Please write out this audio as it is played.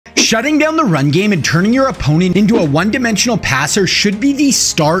Shutting down the run game and turning your opponent into a one-dimensional passer should be the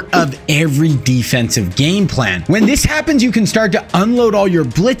start of every defensive game plan. When this happens, you can start to unload all your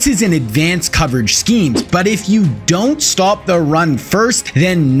blitzes and advanced coverage schemes. But if you don't stop the run first,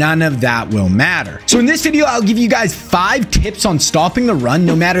 then none of that will matter. So in this video, I'll give you guys 5 tips on stopping the run,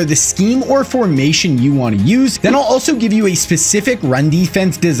 no matter the scheme or formation you want to use. Then I'll also give you a specific run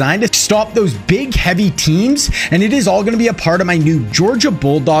defense designed to stop those big, heavy teams. And it is all going to be a part of my new Georgia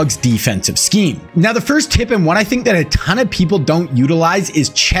Bulldogs defensive scheme. Now, the first tip, and one I think that a ton of people don't utilize, is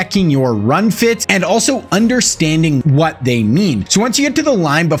checking your run fits and also understanding what they mean. So once you get to the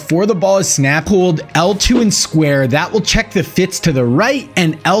line before the ball is snapped, hold L2 in square. That will check the fits to the right,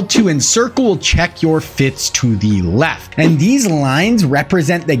 and L2 in circle will check your fits to the left. And these lines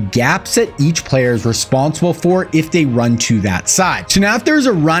represent the gaps that each player is responsible for if they run to that side. So now if there's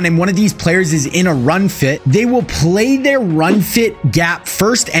a run and one of these players is in a run fit, they will play their run fit gap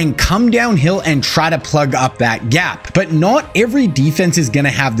first and come downhill and try to plug up that gap. But not every defense is going to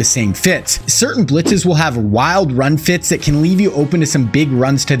have the same fits. Certain blitzes will have wild run fits that can leave you open to some big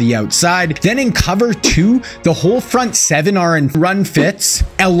runs to the outside. Then in cover 2, the whole front 7 are in run fits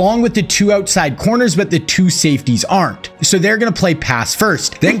along with the 2 outside corners, but the 2 safeties aren't. So they're going to play pass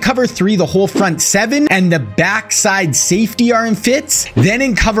first. Then cover 3, the whole front 7 and the backside safety are in fits. Then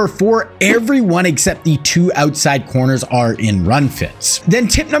in cover 4, everyone except the 2 outside corners are in run fits. Then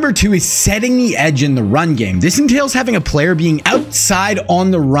tip number 2 is setting the edge in the run game. This entails having a player being outside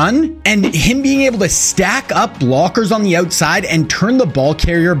on the run and him being able to stack up blockers on the outside and turn the ball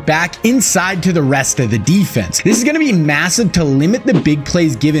carrier back inside to the rest of the defense. This is going to be massive to limit the big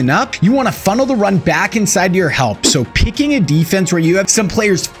plays given up. You want to funnel the run back inside to your help. So picking a defense where you have some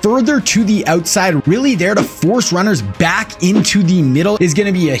players further to the outside, really there to force runners back into the middle, is going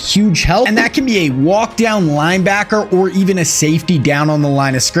to be a huge help. And that can be a walk down linebacker or even a safety down on the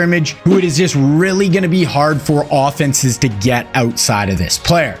line of scrimmage, who it is just really going to be hard for offenses to get outside of this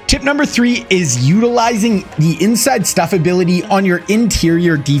player. Tip number 3 is utilizing the inside stuff ability on your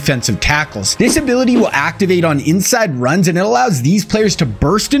interior defensive tackles. This ability will activate on inside runs, and it allows these players to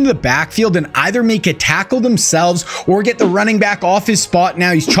burst into the backfield and either make a tackle themselves or get the running back off his spot.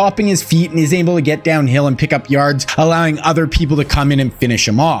 Now he's chopping his feet and is able to get downhill and pick up yards, allowing other people to come in and finish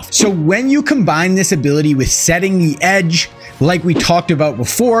him off. So when you combine this ability with setting the edge, like we talked about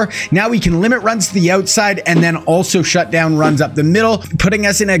before, now we can limit runs to the outside and then also shut down runs up the middle, putting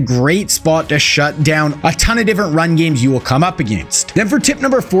us in a great spot to shut down a ton of different run games you will come up against. Then for tip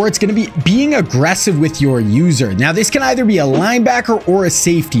number 4, it's going to be being aggressive with your user. Now this can either be a linebacker or a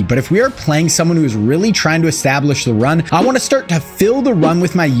safety, but if we are playing someone who is really trying to establish the run, I want to start to fill the run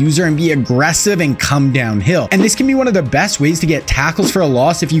with my user and be aggressive and come downhill. And this can be one of the best ways to get tackles for a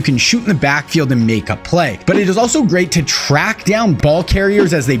loss if you can shoot in the backfield and make a play. But it is also great to track down ball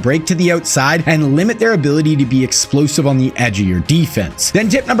carriers as they break to the outside and limit their ability to be explosive on the edge of your defense. Then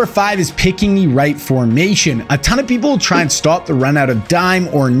tip number 5 is picking the right formation. A ton of people will try and stop the run out of dime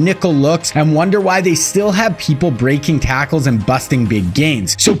or nickel looks and wonder why they still have people breaking tackles and busting big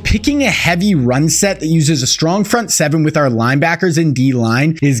gains. So picking a heavy run set that uses a strong front 7 with our linebackers and D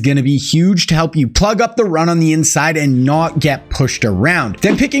line is going to be huge to help you plug up the run on the inside and not get pushed around.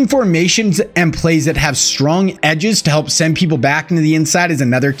 Then picking formations and plays that have strong edges to help send people back into the inside is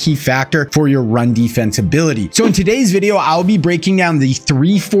another key factor for your run defense ability. So in today's video, I'll be breaking down the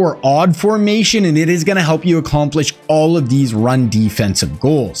 3-4 odd formation, and it is going to help you accomplish all of these run defensive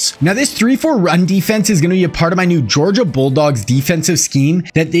goals. Now this 3-4 run defense is going to be a part of my new Georgia Bulldogs defensive scheme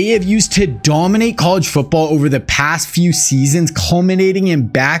that they have used to dominate college football over the past few seasons, culminating in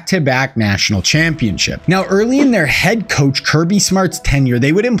back-to-back national championship. Now early in their head coach Kirby Smart's tenure,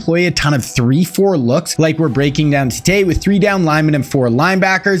 they would employ a ton of 3-4 looks like we're breaking down today, with 3 down linemen and 4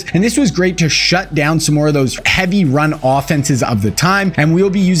 linebackers. And this was great to shut down some more of those heavy run offenses of the time, and we'll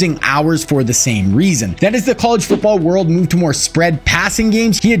be using ours for the same reason. That is, the college football world moved to more spread passing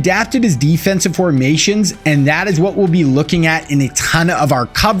games. He adapted his defensive formations, and that is what we'll be looking at in a ton of our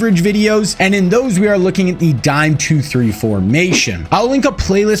coverage videos. And in those, we are looking at the dime 2-3 formation. I'll link a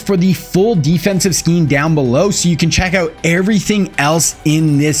playlist for the full defensive scheme down below so you can check out everything else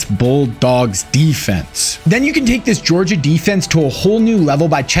in this Bulldogs defense. Then you can take this Georgia defense to a whole new level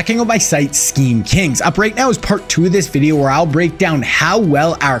by checking out my site Scheme Kings. Up right now is part 2 of this video, where I'll break down how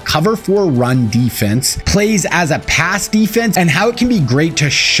well our cover 4 run defense plays as a pass defense and how it can be great to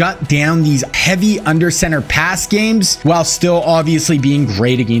shut down these heavy under center pass games while still obviously being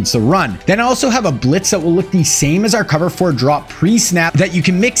great against the run. Then I also have a blitz that will look the same as our cover 4 drop pre-snap that you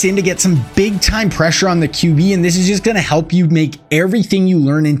can mix in to get some big time pressure on the QB, and this is just going to help you make everything you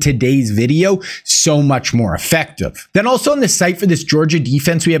learn in today's video so much more effective. Then Then also on the site for this Georgia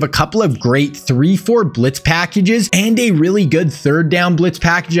defense, we have a couple of great 3-4 blitz packages and a really good third down blitz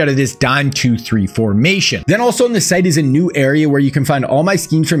package out of this dime 2-3 formation. Then also on the site is a new area where you can find all my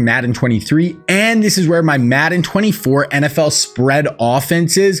schemes from Madden 23, and this is where my Madden 24 NFL spread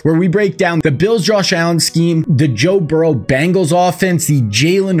offense is, where we break down the Bills Josh Allen scheme, the Joe Burrow Bengals offense, the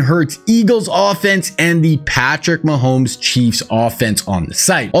Jalen Hurts Eagles offense, and the Patrick Mahomes Chiefs offense on the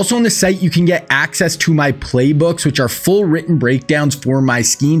site. Also on the site, you can get access to my playbooks, which are full written breakdowns for my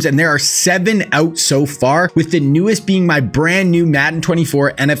schemes, and there are 7 out so far, with the newest being my brand new Madden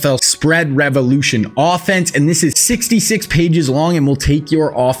 24 NFL Spread Revolution offense, and this is 66 pages long and will take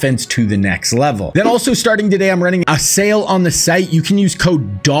your offense to the next level. Then also starting today, I'm running a sale on the site. You can use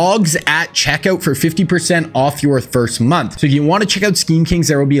code DOGS at checkout for 50% off your first month. So if you want to check out Scheme Kings,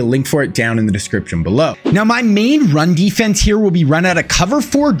 there will be a link for it down in the description below. Now, my main run defense here will be run at a cover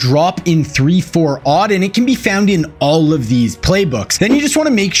 4 drop in 3-4 odd, and it can be found in all of these playbooks. Then you just want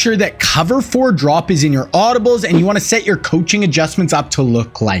to make sure that cover 4 drop is in your audibles, and you want to set your coaching adjustments up to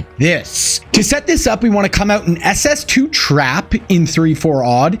look like this. To set this up, we want to come out in SS2 trap in 3-4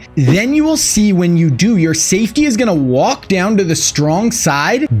 odd. Then you will see when you do, your safety is going to walk down to the strong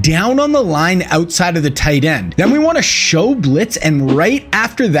side, down on the line outside of the tight end. Then we want to show blitz, and right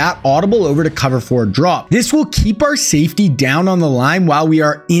after that, audible over to cover 4 drop. This will keep our safety down on the line while we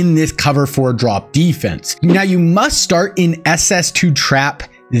are in this cover 4 drop defense. Now you must start in SS2 trap,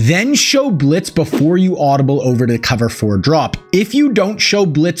 then show blitz before you audible over to cover 4 drop. If you don't show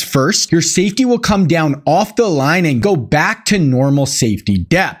blitz first, your safety will come down off the line and go back to normal safety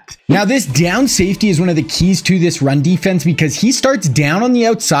depth. Now, this down safety is one of the keys to this run defense because he starts down on the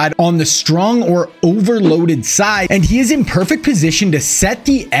outside on the strong or overloaded side, and he is in perfect position to set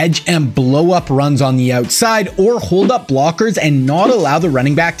the edge and blow up runs on the outside or hold up blockers and not allow the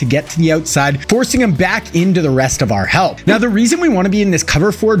running back to get to the outside, forcing him back into the rest of our help. Now, the reason we want to be in this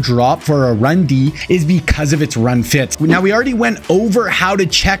cover 4 drop for a run D is because of its run fits. Now, we already went over how to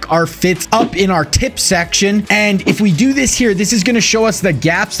check our fits up in our tips section, and if we do this here, this is going to show us the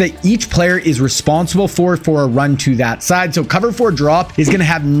gaps that each player is responsible for a run to that side. So cover 4 drop is going to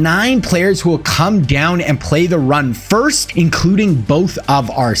have 9 players who will come down and play the run first, including both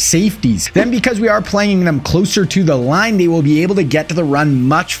of our safeties. Then because we are playing them closer to the line, they will be able to get to the run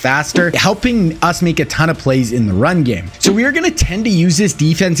much faster, helping us make a ton of plays in the run game. So we are going to tend to use this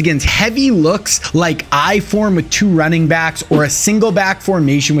defense against heavy looks like I form with 2 running backs or a single back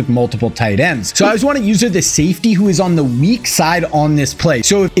formation with multiple tight ends. So I always want to use the safety who is on the weak side on this play.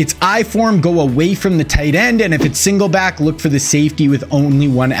 So if it's I form, go away from the tight end, and if it's single back, look for the safety with only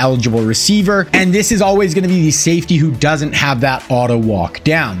 1 eligible receiver, and this is always going to be the safety who doesn't have that auto walk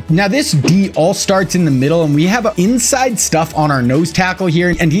down. Now this D all starts in the middle, and we have inside stuff on our nose tackle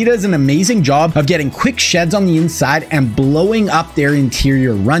here, and he does an amazing job of getting quick sheds on the inside and blowing up their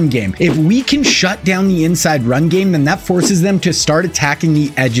interior run game. If we can shut down the inside run game, then that forces them to start attacking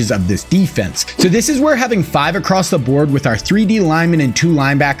the edges of this defense. So this is where having 5 across the board with our 3D linemen and 2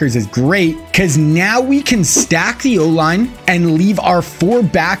 linebackers is great, because now we can stack the O-line and leave our 4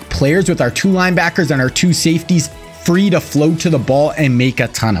 back players with our 2 linebackers and our 2 safeties free to float to the ball and make a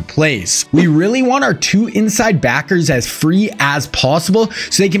ton of plays. We really want our 2 inside backers as free as possible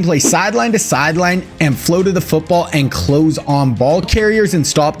so they can play sideline to sideline and flow to the football and close on ball carriers and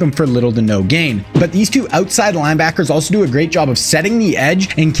stop them for little to no gain. But these 2 outside linebackers also do a great job of setting the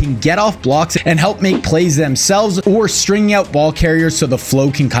edge and can get off blocks and help make plays themselves or stringing out ball carriers so the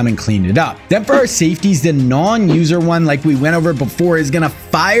flow can come and clean it up. Then for our safeties, the non-user one, like we went over before, is going to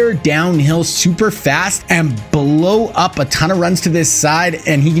fire downhill super fast and blow up a ton of runs to this side,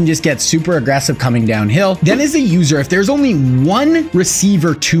 and he can just get super aggressive coming downhill. Then as a user, if there's only 1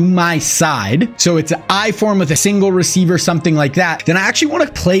 receiver to my side, so it's an I form with a single receiver, something like that, then I actually want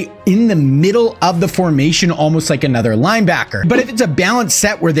to play in the middle of the formation almost like another linebacker. But if it's a balanced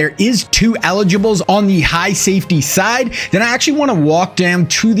set where there is 2 eligibles on the high safety side, then I actually want to walk down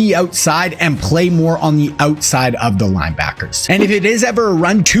to the outside and play more on the outside of the linebackers. And if it is ever a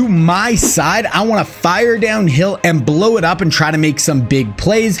run to my side, I want to fire downhill and blow it up and try to make some big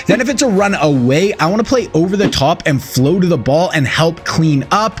plays. Then if it's a run away, I want to play over the top and flow to the ball and help clean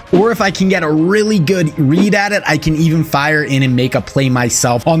up. Or if I can get a really good read at it, I can even fire in and make a play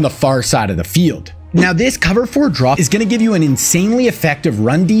myself on the far side of the field. Now this cover 4 drop is going to give you an insanely effective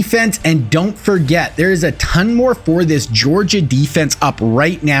run defense, and don't forget there is a ton more for this Georgia defense up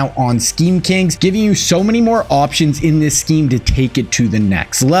right now on Scheme Kings, giving you so many more options in this scheme to take it to the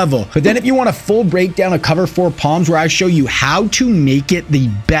next level. But then if you want a full breakdown of cover 4 palms where I show you how to make it the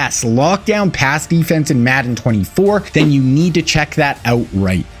best lockdown pass defense in Madden 24, then you need to check that out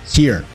right here.